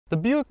The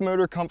Buick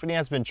Motor Company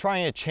has been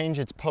trying to change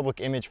its public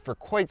image for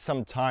quite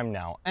some time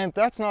now, and if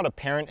that's not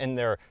apparent in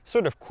their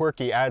sort of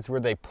quirky ads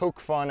where they poke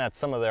fun at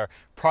some of their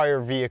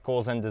prior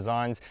vehicles and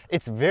designs,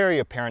 it's very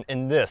apparent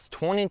in this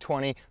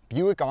 2020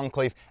 Buick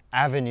Enclave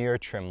Avenir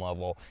trim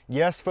level.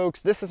 Yes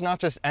folks, this is not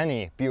just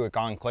any Buick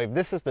Enclave,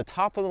 this is the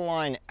top of the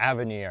line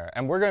Avenir,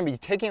 and we're going to be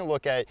taking a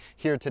look at it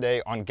here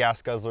today on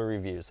Gas Guzzler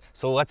Reviews,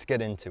 so let's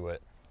get into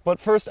it. But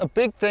first, a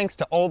big thanks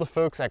to all the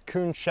folks at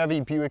Kuhn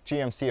Chevy Buick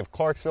GMC of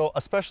Clarksville,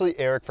 especially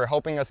Eric, for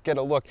helping us get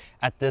a look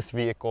at this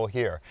vehicle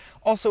here.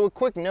 Also, a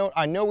quick note,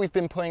 I know we've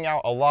been putting out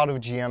a lot of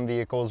GM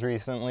vehicles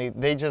recently.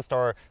 They just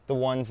are the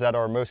ones that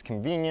are most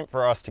convenient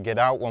for us to get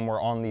out when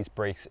we're on these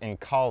breaks in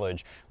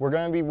college. We're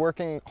going to be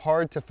working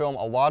hard to film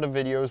a lot of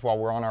videos while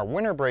we're on our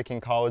winter break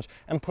in college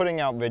and putting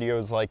out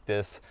videos like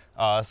this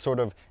sort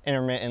of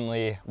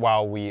intermittently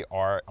while we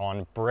are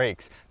on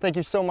breaks. Thank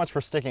you so much for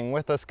sticking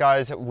with us,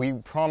 guys. We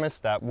promise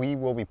that we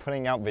will be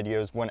putting out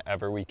videos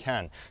whenever we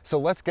can. So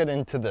let's get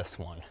into this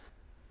one.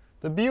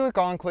 The Buick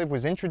Enclave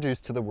was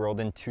introduced to the world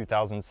in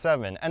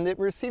 2007, and it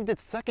received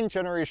its second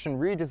generation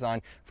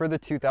redesign for the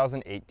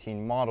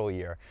 2018 model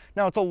year.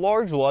 Now, it's a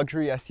large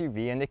luxury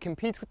SUV, and it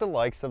competes with the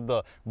likes of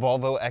the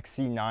Volvo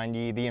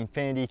XC90, the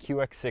Infiniti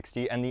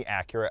QX60, and the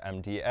Acura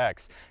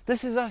MDX.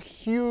 This is a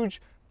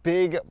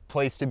big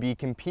place to be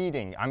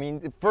competing. I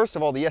mean, first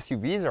of all, the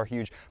SUVs are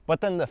huge, but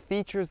then the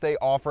features they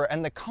offer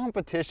and the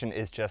competition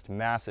is just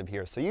massive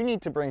here. So you need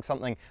to bring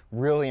something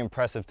really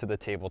impressive to the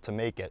table to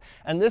make it.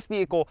 And this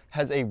vehicle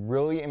has a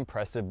really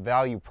impressive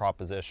value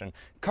proposition.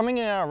 Coming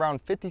in at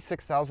around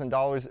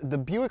 $56,000, the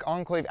Buick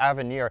Enclave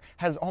Avenir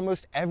has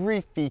almost every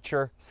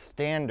feature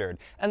standard.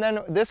 And then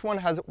this one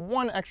has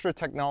one extra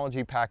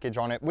technology package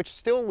on it, which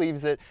still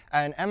leaves it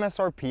at an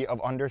MSRP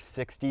of under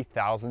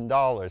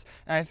 $60,000.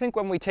 And I think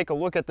when we take a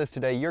look at this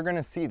today, you're going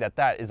to see that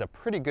that is a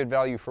pretty good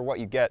value for what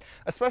you get,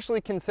 especially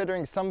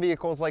considering some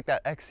vehicles like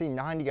that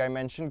XC90 I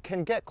mentioned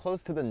can get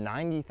close to the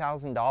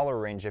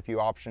 $90,000 range if you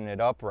option it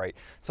up right.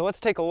 So let's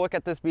take a look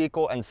at this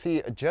vehicle and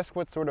see just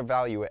what sort of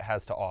value it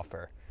has to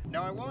offer.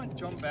 Now I want to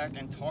jump back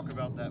and talk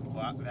about that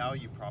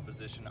value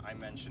proposition I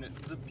mentioned.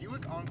 The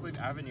Buick Enclave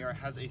Avenir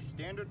has a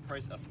standard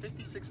price of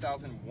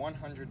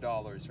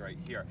 $56,100 right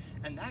here.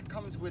 And that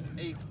comes with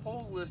a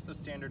whole list of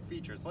standard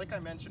features. Like I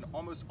mentioned,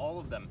 almost all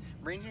of them,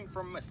 ranging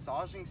from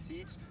massaging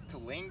seats to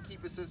lane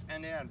keep assist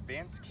and an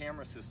advanced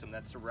camera system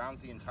that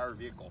surrounds the entire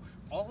vehicle.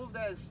 All of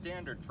that is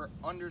standard for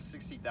under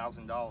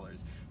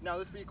 $60,000. Now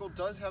this vehicle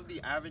does have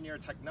the Avenir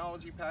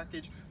technology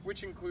package,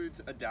 which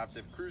includes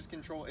adaptive cruise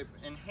control,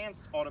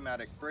 enhanced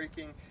automatic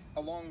braking,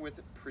 along with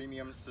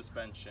premium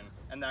suspension,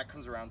 and that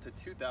comes around to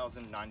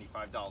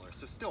 $2,095.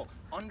 So still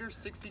under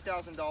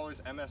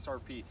 $60,000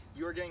 MSRP,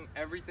 you are getting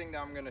everything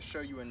that I'm going to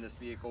show you in this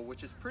vehicle,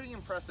 which is pretty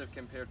impressive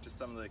compared to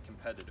some of the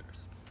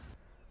competitors.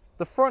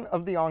 The front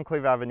of the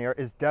Enclave Avenir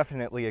is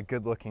definitely a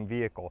good-looking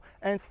vehicle,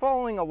 and it's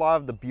following a lot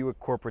of the Buick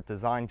corporate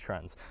design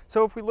trends.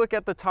 So if we look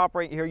at the top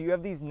right here, you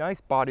have these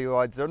nice body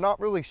lines. They're not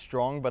really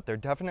strong, but they're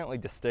definitely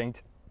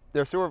distinct.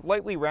 They're sort of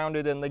lightly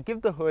rounded and they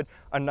give the hood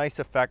a nice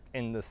effect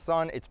in the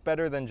sun. It's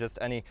better than just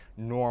any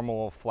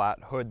normal flat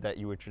hood that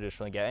you would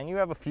traditionally get. And you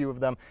have a few of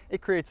them.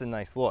 It creates a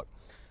nice look.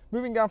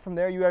 Moving down from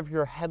there, you have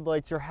your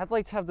headlights. Your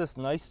headlights have this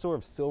nice sort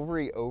of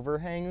silvery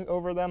overhang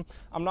over them.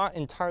 I'm not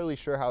entirely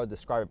sure how to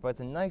describe it, but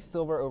it's a nice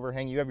silver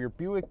overhang. You have your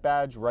Buick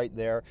badge right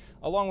there,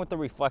 along with the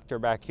reflector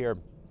back here.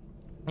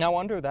 Now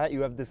under that,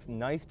 you have this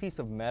nice piece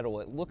of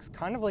metal. It looks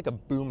kind of like a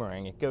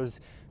boomerang. It goes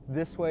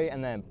this way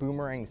and then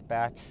boomerangs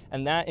back,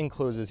 and that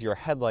encloses your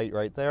headlight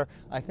right there.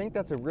 I think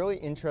that's a really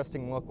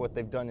interesting look what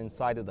they've done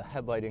inside of the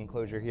headlight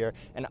enclosure here,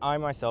 and I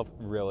myself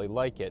really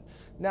like it.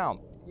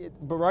 Now,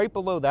 but right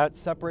below that,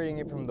 separating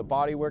it from the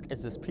bodywork,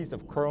 is this piece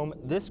of chrome.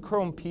 This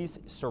chrome piece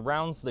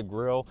surrounds the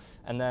grille,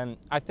 and then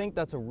I think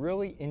that's a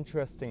really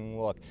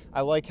interesting look. I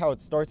like how it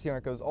starts here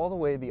and it goes all the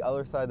way to the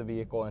other side of the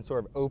vehicle and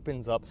sort of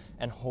opens up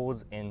and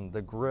holds in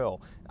the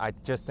grille. I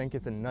just think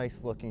it's a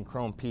nice looking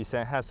chrome piece,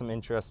 and it has some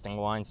interesting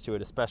lines to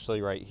it,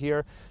 especially right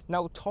here.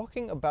 Now,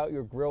 talking about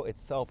your grille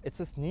itself, it's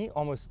this neat,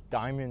 almost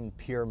diamond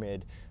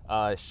pyramid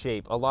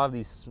shape. A lot of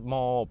these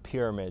small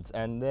pyramids,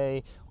 and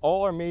they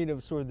all are made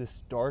of sort of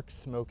this dark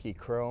smoky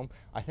chrome.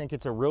 I think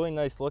it's a really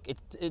nice look.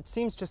 It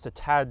seems just a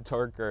tad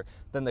darker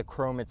than the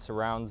chrome that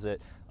surrounds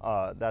it,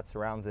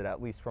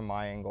 at least from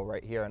my angle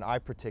right here, and I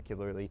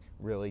particularly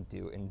really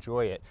do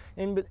enjoy it.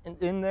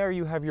 In there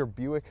you have your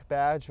Buick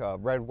badge,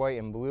 red, white,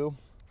 and blue,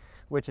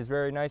 which is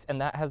very nice, and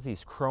that has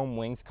these chrome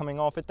wings coming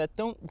off it that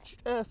don't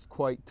just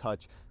quite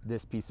touch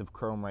this piece of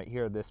chrome right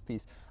here, this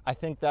piece. I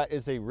think that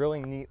is a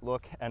really neat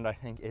look, and I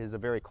think it is a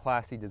very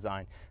classy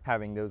design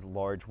having those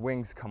large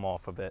wings come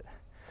off of it.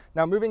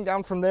 Now moving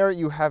down from there,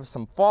 you have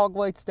some fog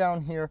lights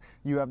down here.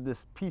 You have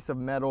this piece of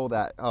metal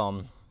that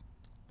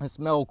this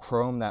metal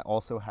chrome that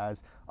also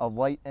has a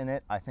light in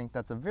it. I think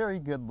that's a very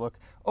good look.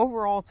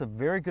 Overall, it's a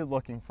very good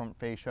looking front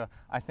fascia.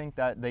 I think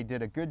that they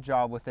did a good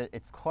job with it.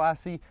 It's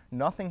classy.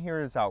 Nothing here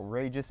is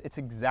outrageous. It's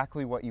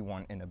exactly what you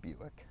want in a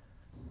Buick.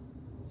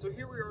 So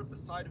here we are at the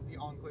side of the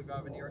Enclave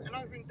Avenir, and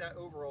I think that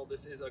overall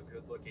this is a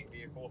good looking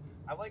vehicle.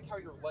 I like how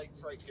your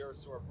lights right here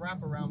sort of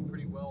wrap around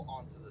pretty well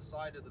onto the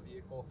side of the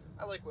vehicle.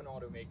 I like when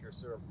automakers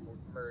sort of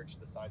merge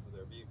the sides of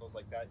their vehicles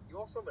like that. You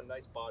also have a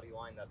nice body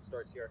line that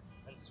starts here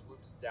and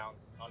swoops down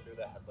under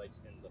the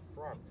headlights in the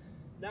front.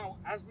 Now,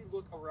 as we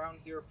look around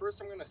here,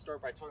 first I'm going to start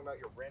by talking about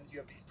your rims. You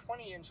have these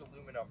 20-inch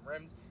aluminum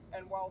rims,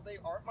 and while they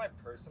aren't my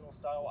personal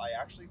style,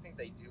 I actually think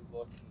they do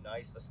look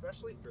nice,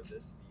 especially for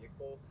this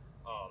vehicle.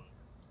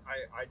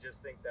 I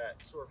just think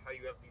that sort of how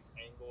you have these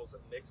angles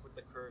mixed with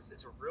the curves,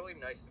 it's a really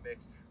nice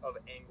mix of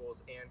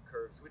angles and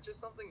curves, which is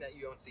something that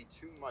you don't see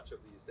too much of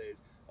these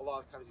days. A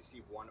lot of times you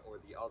see one or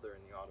the other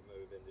in the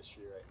automotive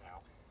industry right now.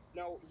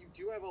 Now, you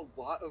do have a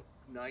lot of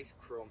nice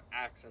chrome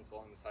accents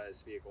along the side of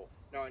this vehicle.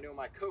 Now, I know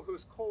my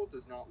co-host Cole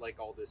does not like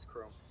all this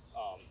chrome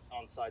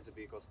on sides of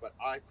vehicles, but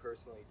I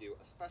personally do,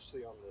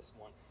 especially on this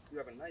one. You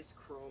have a nice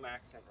chrome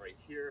accent right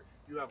here,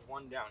 you have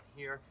one down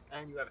here,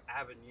 and you have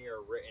Avenir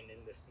written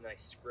in this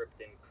nice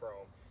script in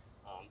chrome,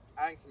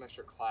 adding some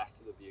extra class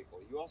to the vehicle.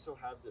 You also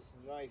have this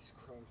nice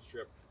chrome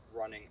strip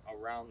running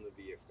around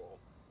the vehicle.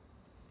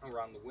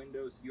 Around the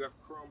windows, you have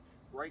chrome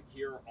right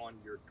here on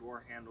your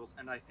door handles,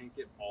 and I think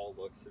it all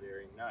looks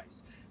very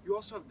nice. You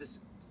also have this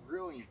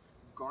brilliant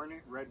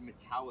garnet red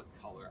metallic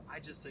color. I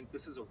just think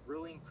this is a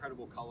really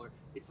incredible color.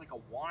 It's like a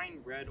wine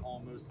red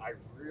almost. I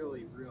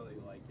really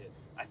like it.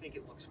 I think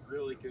it looks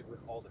really good with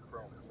all the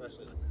chrome,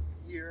 especially like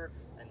here,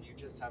 and you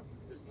just have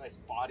this nice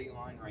body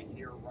line right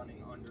here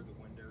running under the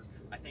windows.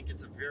 I think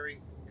it's a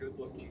very good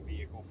looking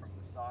vehicle from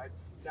the side.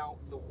 Now,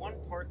 the one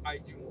part I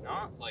do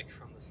not like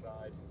from the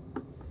side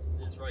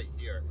is right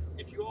here.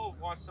 If you all have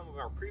watched some of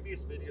our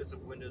previous videos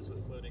of windows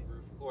with floating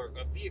roof, or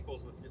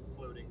vehicles with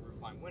floating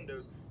roofline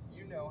windows,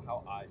 you know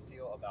how I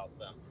feel about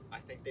them. I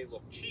think they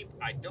look cheap,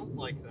 I don't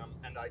like them,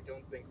 and I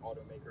don't think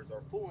automakers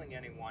are fooling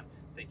anyone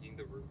thinking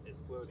the roof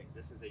is floating.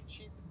 This is a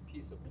cheap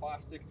piece of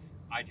plastic.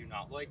 I do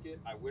not like it.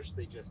 I wish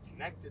they just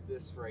connected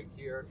this right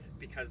here,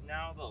 because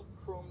now the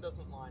chrome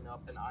doesn't line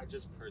up, and I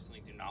just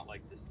personally do not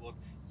like this look.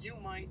 You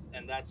might,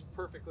 and that's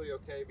perfectly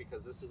okay,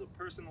 because this is a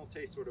personal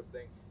taste sort of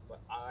thing, but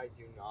I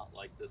do not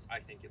like this. I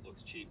think it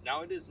looks cheap.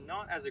 Now, it is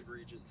not as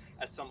egregious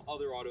as some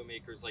other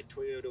automakers like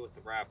Toyota with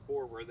the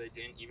RAV4, where they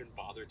didn't even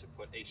bother to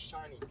put a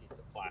shiny piece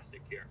of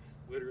plastic here.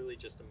 Literally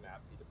just a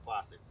matte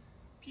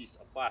piece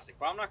of plastic.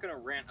 But I'm not going to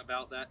rant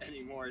about that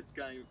anymore. It's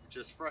going to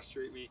just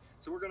frustrate me.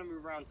 So we're going to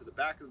move around to the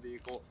back of the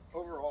vehicle.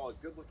 Overall, a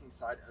good looking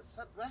side,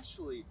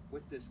 especially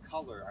with this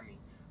color. I mean,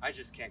 I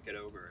just can't get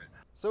over it.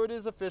 So it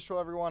is official,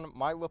 everyone.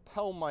 My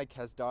lapel mic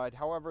has died.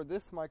 However,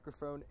 this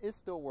microphone is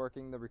still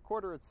working, the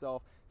recorder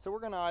itself. So we're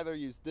going to either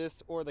use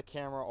this or the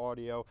camera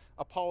audio.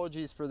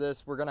 Apologies for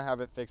this. We're going to have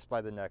it fixed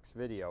by the next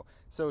video.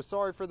 So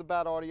sorry for the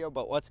bad audio,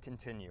 but let's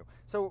continue.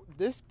 So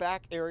this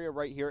back area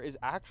right here is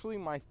actually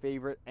my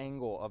favorite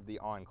angle of the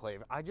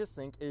Enclave. I just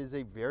think it is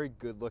a very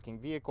good looking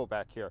vehicle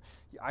back here.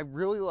 I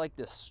really like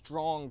this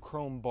strong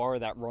chrome bar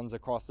that runs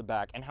across the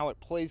back and how it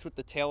plays with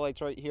the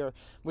taillights right here.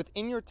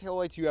 Within your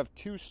taillights, you have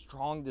two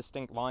strong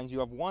distinct lines. You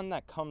have one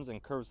that comes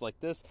and curves like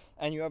this,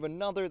 and you have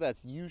another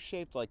that's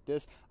U-shaped like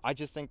this. I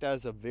just think that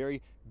is a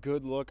very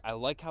good look. I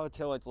like how the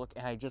taillights look,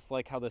 and I just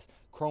like how this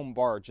chrome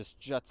bar just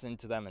juts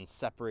into them and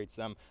separates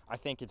them. I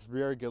think it's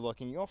very good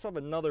looking. You also have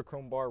another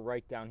chrome bar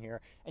right down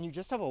here, and you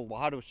just have a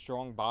lot of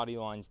strong body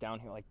lines down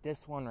here, like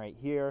this one right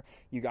here.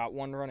 You got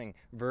one running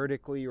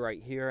vertically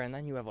right here, and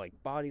then you have like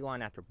body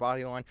line after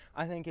body line.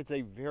 I think it's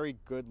a very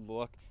good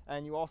look,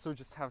 and you also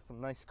just have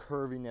some nice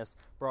curviness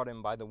brought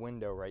in by the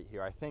window right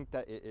here. I think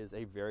that it is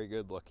a very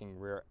good looking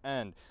rear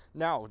end.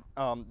 Now,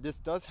 this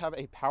does have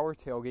a power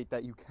tailgate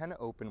that you can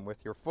open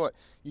with your foot.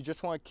 You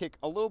just want to kick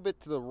a little bit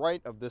to the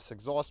right of this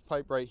exhaust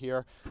pipe right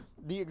here.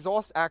 The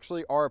exhausts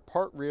actually are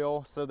part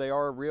real, so they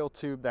are a real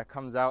tube that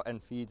comes out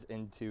and feeds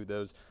into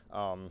those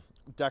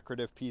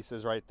decorative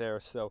pieces right there.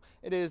 So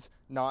it is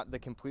not the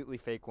completely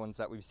fake ones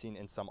that we've seen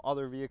in some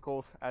other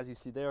vehicles. As you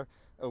see there,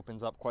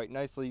 opens up quite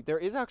nicely. There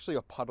is actually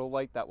a puddle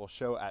light that will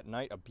show at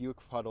night, a Buick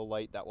puddle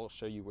light that will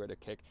show you where to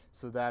kick,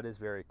 so that is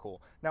very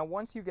cool. Now,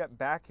 once you get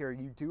back here,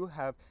 you do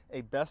have a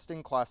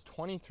best-in-class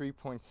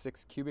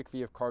 23.6 cubic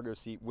feet of cargo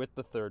seat with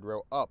the third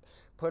row up.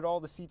 Put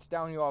all the seats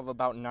down, you'll have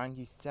about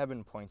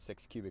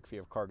 97.6 cubic feet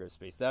of cargo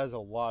space. That is a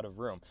lot of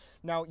room.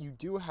 Now, you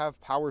do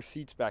have power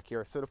seats back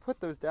here, so to put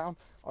those down,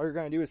 all you're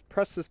going to do is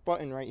press this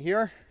button right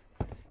here.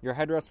 Your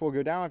headrest will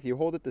go down. If you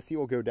hold it, the seat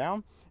will go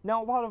down.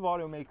 Now, a lot of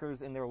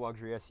automakers in their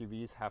luxury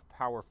SUVs have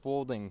power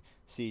folding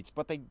seats,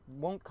 but they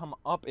won't come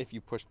up if you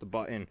push the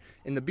button.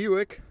 In the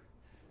Buick,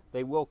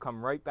 they will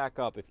come right back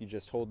up if you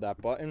just hold that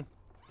button.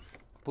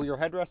 Pull your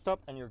headrest up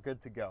and you're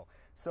good to go.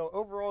 So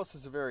overall, this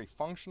is a very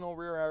functional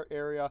rear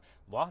area,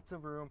 lots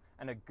of room,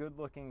 and a good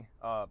looking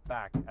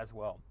back as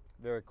well.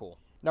 Very cool.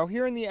 Now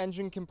here in the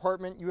engine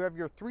compartment, you have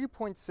your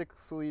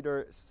 3.6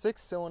 liter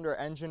 6-cylinder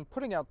engine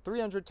putting out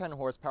 310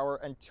 horsepower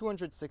and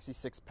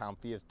 266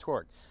 pound-feet of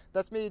torque.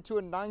 That's made to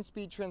a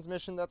 9-speed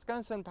transmission that's going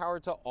to send power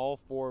to all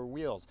 4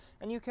 wheels.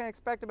 And you can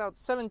expect about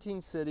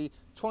 17 city,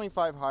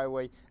 25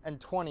 highway,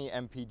 and 20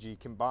 MPG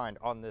combined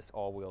on this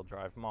all-wheel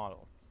drive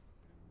model.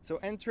 So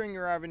entering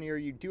your Avenir,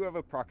 you do have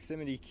a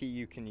proximity key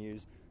you can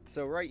use.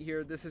 So right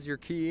here, this is your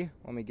key.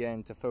 Let me get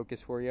into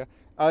focus for you.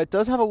 It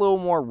does have a little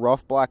more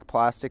rough black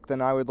plastic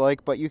than I would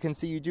like, but you can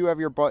see you do have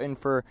your button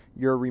for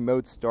your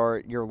remote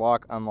start, your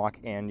lock, unlock,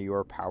 and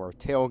your power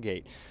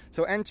tailgate.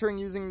 So entering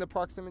using the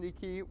proximity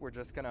key, we're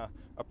just gonna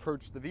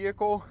approach the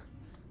vehicle.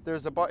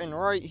 There's a button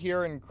right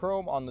here in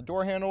chrome on the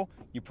door handle.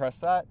 You press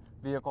that,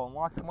 vehicle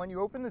unlocks, and when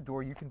you open the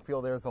door, you can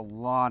feel there's a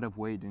lot of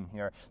weight in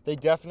here. They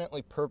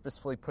definitely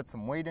purposefully put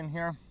some weight in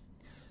here.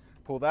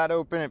 Pull that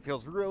open, it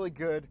feels really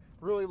good,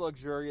 really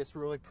luxurious,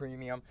 really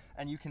premium,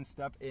 and you can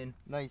step in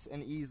nice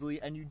and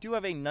easily. And you do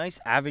have a nice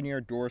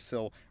Avenir door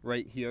sill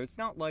right here. It's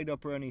not light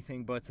up or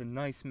anything, but it's a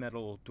nice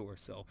metal door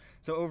sill.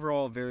 So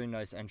overall, a very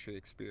nice entry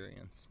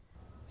experience.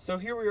 So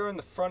here we are in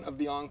the front of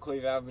the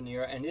Enclave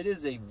Avenir, and it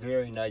is a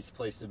very nice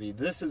place to be.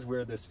 This is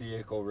where this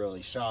vehicle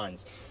really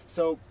shines.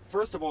 So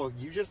first of all,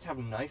 you just have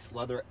nice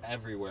leather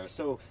everywhere.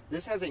 So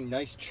this has a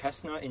nice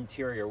chestnut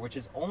interior, which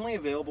is only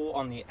available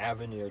on the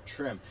Avenir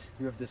trim.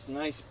 You have this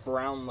nice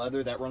brown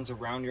leather that runs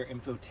around your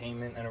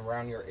infotainment and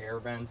around your air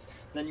vents.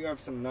 Then you have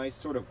some nice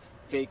sort of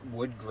fake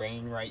wood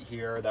grain right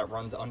here that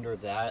runs under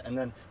that, and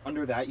then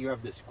under that you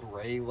have this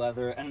gray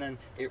leather, and then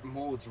it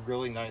molds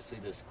really nicely,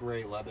 this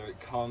gray leather. It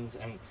comes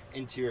and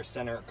into your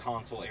center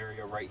console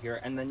area right here,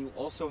 and then you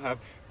also have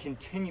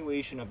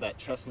continuation of that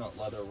chestnut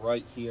leather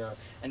right here,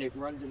 and it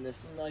runs in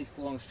this nice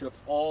long strip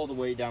all the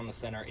way down the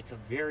center. It's a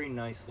very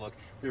nice look.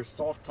 There's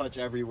soft touch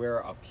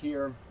everywhere up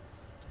here.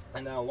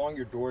 And then along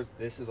your doors,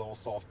 this is all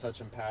soft touch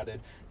and padded.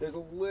 There's a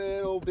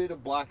little bit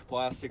of black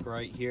plastic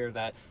right here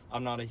that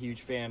I'm not a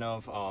huge fan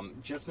of.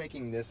 Just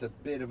making this a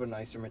bit of a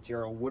nicer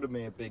material would have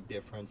made a big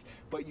difference,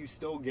 but you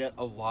still get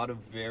a lot of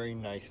very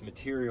nice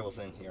materials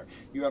in here.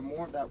 You have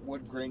more of that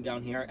wood grain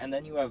down here, and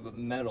then you have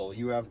metal.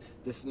 You have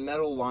this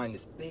metal line,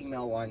 this big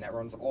metal line that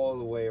runs all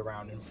the way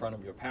around in front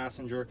of your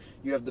passenger.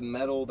 You have the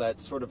metal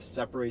that sort of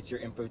separates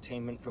your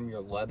infotainment from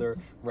your leather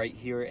right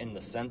here in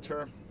the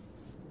center.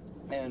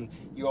 And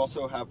you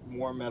also have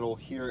more metal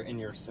here in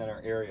your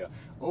center area.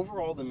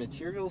 Overall, the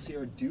materials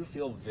here do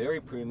feel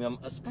very premium,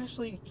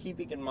 especially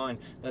keeping in mind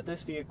that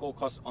this vehicle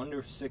costs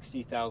under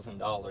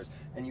 $60,000,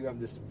 and you have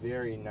this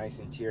very nice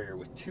interior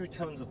with 2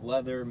 tones of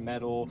leather,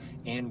 metal,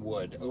 and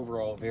wood.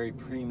 Overall, very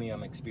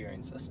premium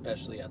experience,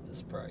 especially at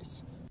this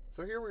price.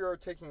 So here we are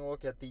taking a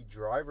look at the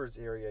driver's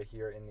area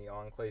here in the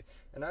Enclave,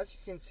 and as you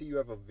can see, you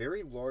have a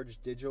very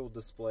large digital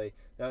display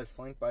that is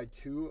flanked by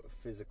 2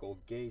 physical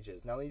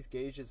gauges. Now these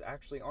gauges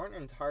actually aren't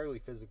entirely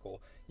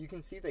physical. You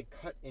can see they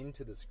cut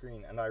into the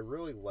screen, and I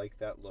really like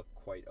that look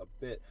quite a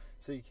bit.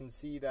 So you can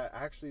see that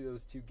actually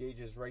those 2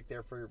 gauges right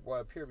there for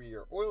what appear to be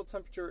your oil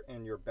temperature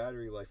and your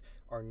battery life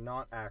are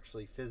not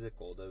actually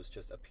physical. Those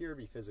just appear to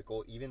be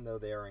physical, even though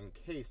they are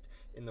encased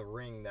in the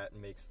ring that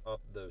makes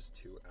up those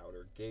 2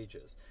 outer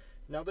gauges.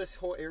 Now this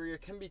whole area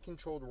can be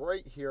controlled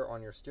right here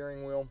on your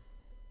steering wheel.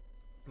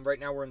 Right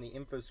now we're in the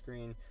info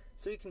screen,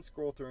 so you can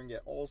scroll through and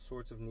get all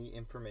sorts of neat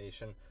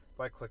information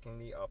by clicking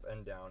the up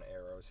and down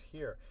arrows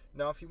here.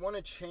 Now if you want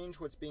to change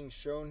what's being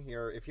shown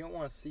here, if you don't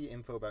want to see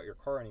info about your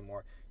car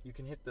anymore, you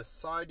can hit the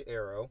side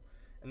arrow,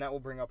 and that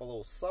will bring up a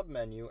little sub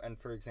menu, and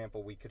for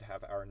example we could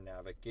have our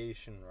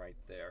navigation right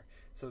there.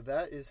 So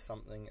that is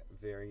something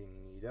very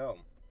neato.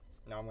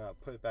 Now I'm going to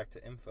put it back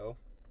to info.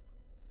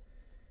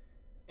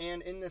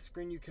 And in this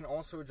screen, you can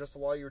also adjust a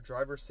lot of your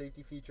driver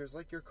safety features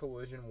like your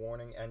collision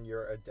warning and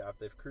your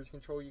adaptive cruise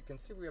control. You can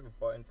see we have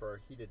a button for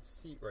our heated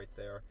seat right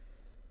there.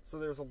 So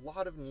there's a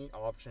lot of neat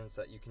options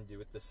that you can do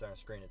with this center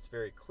screen. It's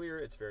very clear,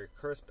 it's very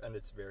crisp, and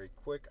it's very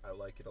quick. I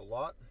like it a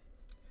lot.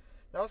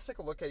 Now let's take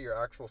a look at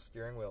your actual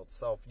steering wheel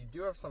itself. You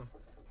do have some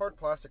hard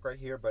plastic right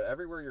here, but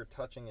everywhere you're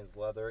touching is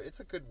leather. It's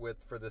a good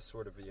width for this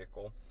sort of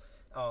vehicle.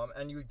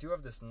 And you do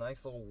have this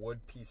nice little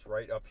wood piece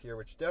right up here,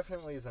 which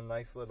definitely is a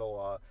nice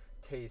little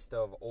taste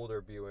of older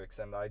Buicks,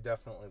 and I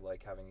definitely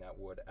like having that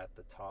wood at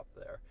the top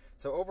there.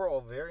 So overall,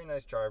 very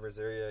nice driver's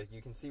area.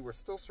 You can see we're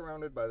still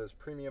surrounded by those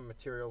premium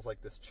materials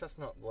like this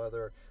chestnut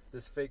leather,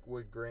 this fake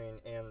wood grain,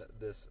 and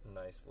this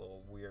nice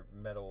little weird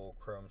metal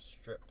chrome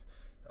strip.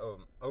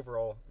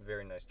 Overall,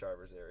 very nice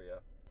driver's area.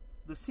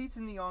 The seats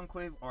in the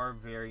Enclave are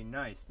very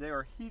nice. They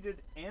are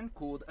heated and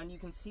cooled, and you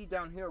can see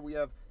down here we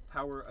have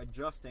power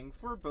adjusting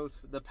for both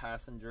the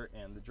passenger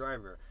and the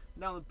driver.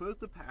 Now both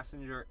the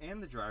passenger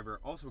and the driver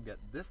also get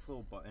this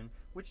little button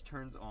which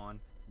turns on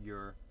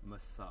your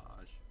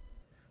massage.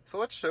 So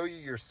let's show you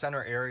your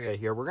center area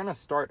here. We're going to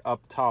start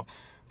up top.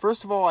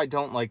 First of all, I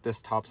don't like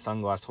this top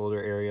sunglass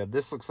holder area.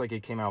 This looks like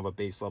it came out of a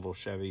base level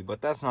Chevy, but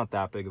that's not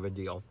that big of a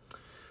deal.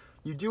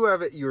 You do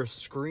have your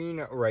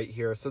screen right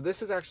here. So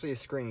this is actually a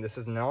screen. This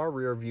is now a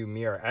rear view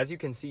mirror. As you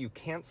can see, you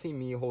can't see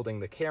me holding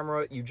the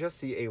camera. You just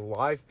see a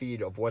live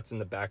feed of what's in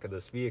the back of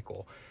this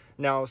vehicle.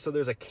 Now, so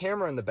there's a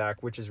camera in the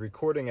back which is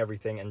recording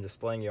everything and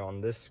displaying it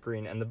on this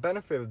screen. And the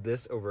benefit of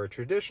this over a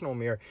traditional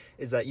mirror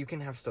is that you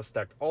can have stuff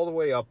stacked all the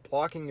way up,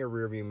 blocking your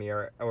rear view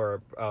mirror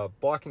or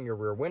blocking your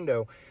rear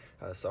window.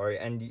 sorry,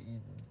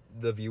 and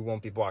the view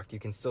won't be blocked. You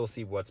can still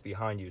see what's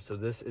behind you. So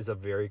this is a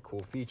very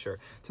cool feature.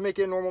 To make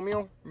it a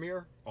normal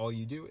mirror, all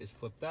you do is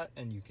flip that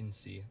and you can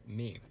see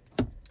me.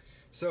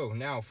 So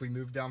now if we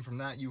move down from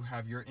that, you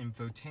have your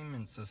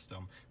infotainment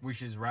system,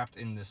 which is wrapped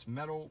in this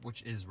metal,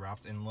 which is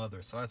wrapped in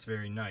leather. So that's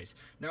very nice.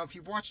 Now, if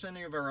you've watched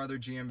any of our other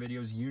GM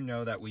videos, you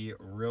know that we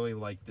really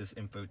like this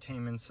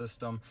infotainment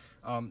system.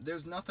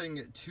 There's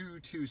nothing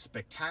too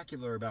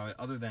spectacular about it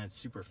other than it's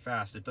super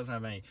fast. It doesn't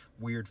have any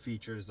weird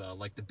features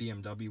like the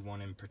BMW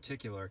one in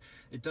particular.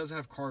 It does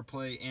have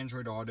CarPlay,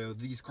 Android Auto.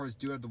 These cars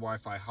do have the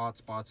Wi-Fi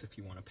hotspots if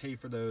you want to pay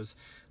for those.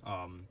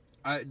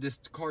 This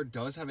car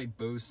does have a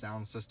Bose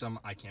sound system.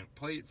 I can't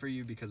play it for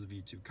you because of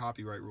YouTube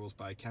copyright rules,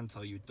 but I can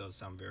tell you it does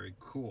sound very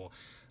cool.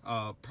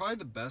 Probably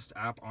the best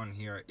app on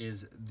here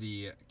is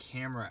the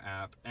camera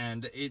app,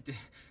 and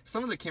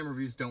some of the camera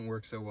views don't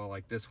work so well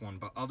like this one,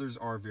 but others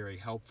are very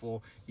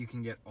helpful. You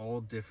can get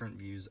all different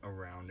views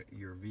around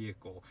your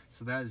vehicle,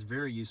 so that is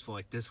very useful.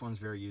 Like this one's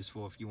very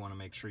useful if you want to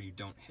make sure you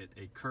don't hit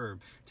a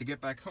curb. To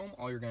get back home,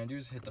 all you're going to do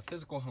is hit the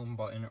physical home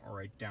button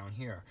right down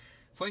here.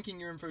 Flanking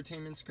your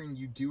infotainment screen,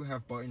 you do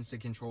have buttons to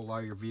control a lot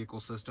of your vehicle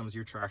systems,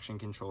 your traction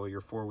control, your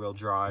four-wheel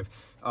drive.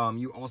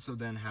 You also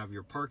then have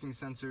your parking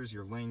sensors,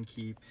 your lane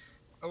keep.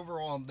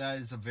 Overall, that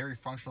is a very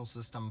functional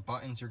system.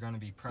 Buttons you're going to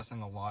be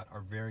pressing a lot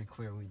are very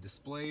clearly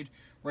displayed.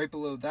 Right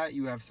below that,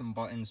 you have some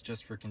buttons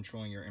just for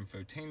controlling your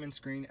infotainment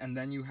screen, and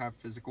then you have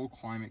physical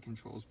climate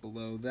controls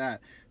below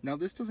that. Now,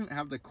 this doesn't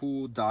have the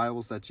cool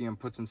dials that GM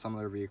puts in some of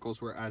their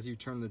vehicles, where as you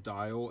turn the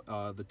dial,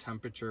 the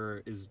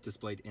temperature is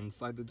displayed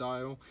inside the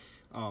dial.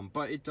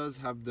 But it does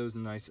have those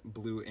nice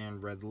blue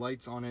and red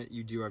lights on it.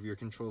 You do have your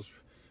controls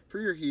for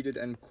your heated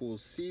and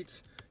cooled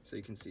seats. So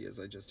you can see as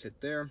I just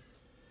hit there,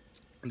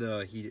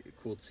 the heated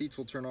cooled seats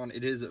will turn on.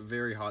 It is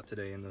very hot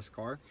today in this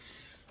car.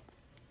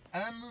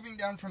 And then moving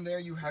down from there,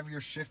 you have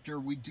your shifter.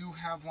 We do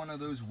have one of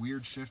those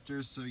weird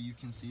shifters, so you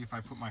can see if I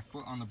put my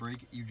foot on the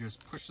brake, you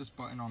just push this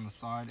button on the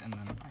side, and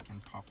then I can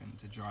pop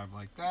into drive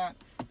like that,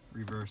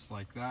 reverse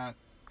like that,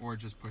 or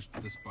just push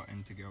this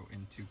button to go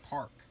into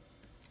park.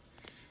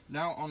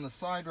 Now on the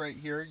side right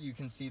here, you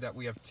can see that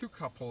we have two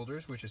cup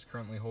holders, which is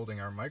currently holding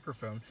our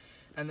microphone.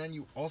 And then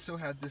you also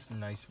have this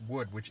nice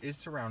wood, which is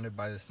surrounded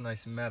by this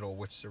nice metal,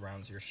 which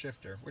surrounds your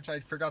shifter, which I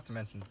forgot to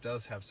mention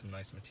does have some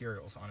nice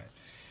materials on it.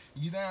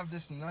 You then have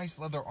this nice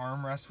leather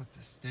armrest with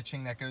the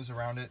stitching that goes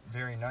around it.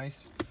 Very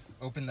nice.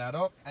 Open that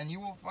up and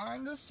you will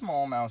find a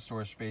small amount of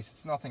storage space.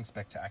 It's nothing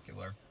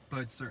spectacular,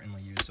 but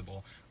certainly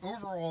usable.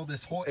 Overall,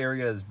 this whole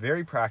area is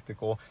very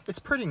practical. It's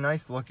pretty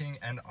nice looking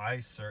and I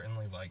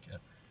certainly like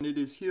it. And it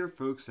is here,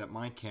 folks, that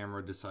my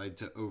camera decided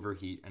to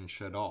overheat and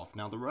shut off.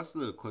 Now, the rest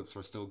of the clips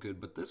are still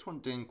good, but this one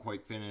didn't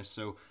quite finish,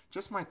 so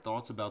just my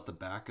thoughts about the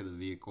back of the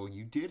vehicle.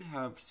 You did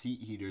have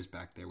seat heaters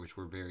back there, which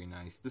were very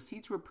nice. The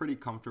seats were pretty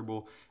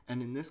comfortable,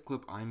 and in this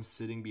clip, I'm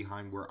sitting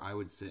behind where I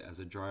would sit as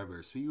a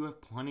driver, so you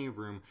have plenty of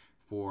room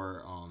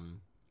for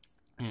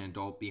an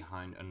adult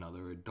behind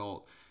another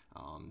adult.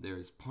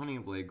 There's plenty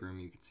of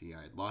legroom. You can see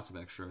I had lots of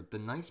extra. The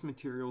nice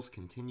materials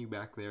continue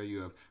back there.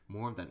 You have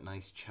more of that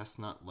nice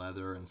chestnut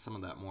leather and some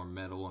of that more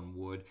metal and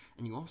wood.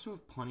 And you also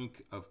have plenty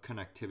of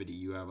connectivity.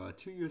 You have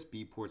 2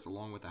 USB ports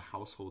along with a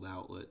household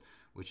outlet,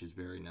 which is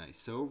very nice.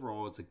 So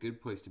overall, it's a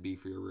good place to be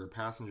for your rear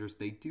passengers.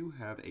 They do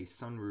have a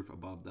sunroof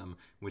above them,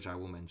 which I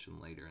will mention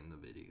later in the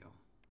video.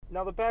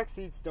 Now the back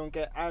seats don't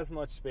get as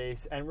much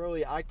space, and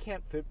really I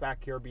can't fit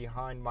back here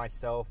behind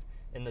myself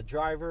in the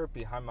driver,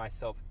 behind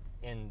myself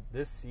in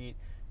this seat,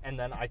 and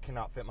then I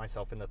cannot fit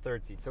myself in the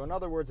third seat. So in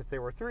other words, if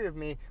there were 3 of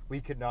me, we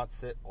could not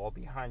sit all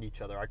behind each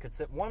other. I could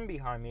sit one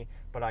behind me,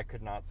 but I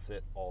could not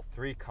sit all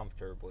 3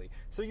 comfortably.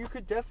 So you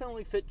could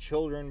definitely fit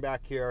children back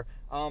here,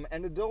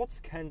 and adults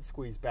can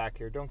squeeze back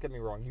here. Don't get me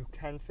wrong, you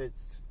can fit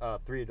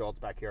 3 adults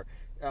back here.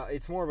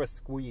 It's more of a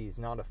squeeze,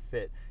 not a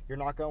fit. You're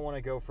not going to want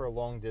to go for a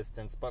long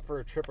distance, but for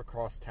a trip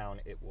across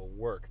town, it will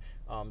work.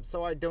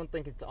 So I don't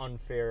think it's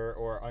unfair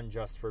or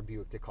unjust for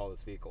Buick to call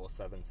this vehicle a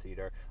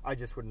 7-seater. I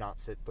just would not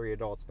sit 3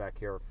 adults back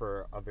here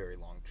for a very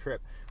long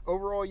trip.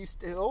 Overall, you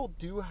still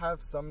do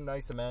have some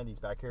nice amenities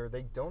back here.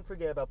 They don't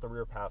forget about the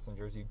rear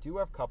passengers. You do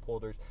have cup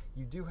holders.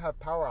 You do have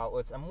power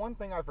outlets. And one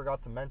thing I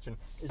forgot to mention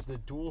is the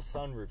dual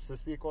sunroofs.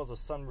 This vehicle has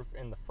a sunroof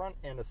in the front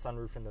and a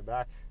sunroof in the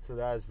back, so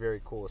that is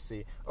very cool to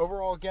see.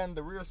 Overall, again,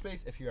 the rear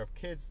space, if you have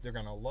kids, they're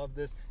going to love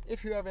this.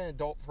 If you have an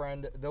adult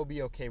friend, they'll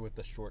be okay with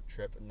the short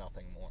trip,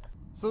 nothing more.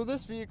 So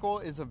this vehicle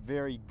is a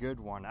very good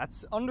one.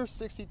 That's under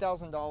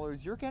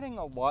 $60,000. You're getting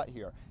a lot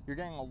here. You're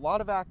getting a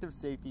lot of active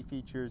safety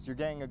features. You're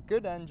getting a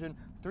good engine.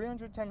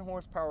 310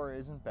 horsepower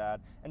isn't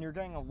bad. And you're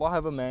getting a lot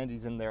of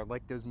amenities in there,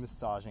 like those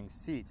massaging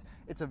seats.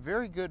 It's a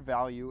very good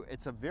value.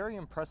 It's a very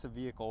impressive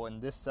vehicle in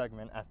this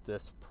segment at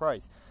this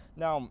price.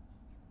 Now,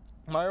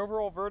 my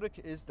overall verdict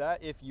is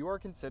that if you are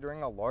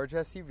considering a large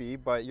SUV,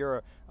 but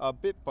you're a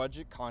bit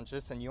budget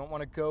conscious and you don't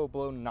want to go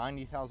below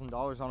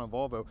 $90,000 on a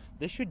Volvo,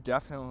 this should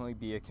definitely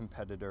be a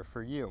competitor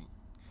for you.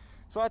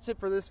 So that's it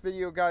for this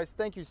video, guys.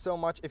 Thank you so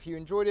much. If you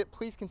enjoyed it,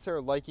 please consider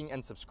liking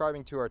and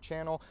subscribing to our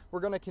channel.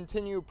 We're going to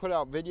continue to put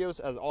out videos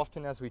as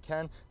often as we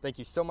can. Thank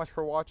you so much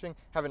for watching.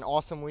 Have an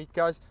awesome week,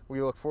 guys.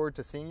 We look forward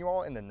to seeing you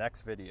all in the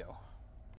next video.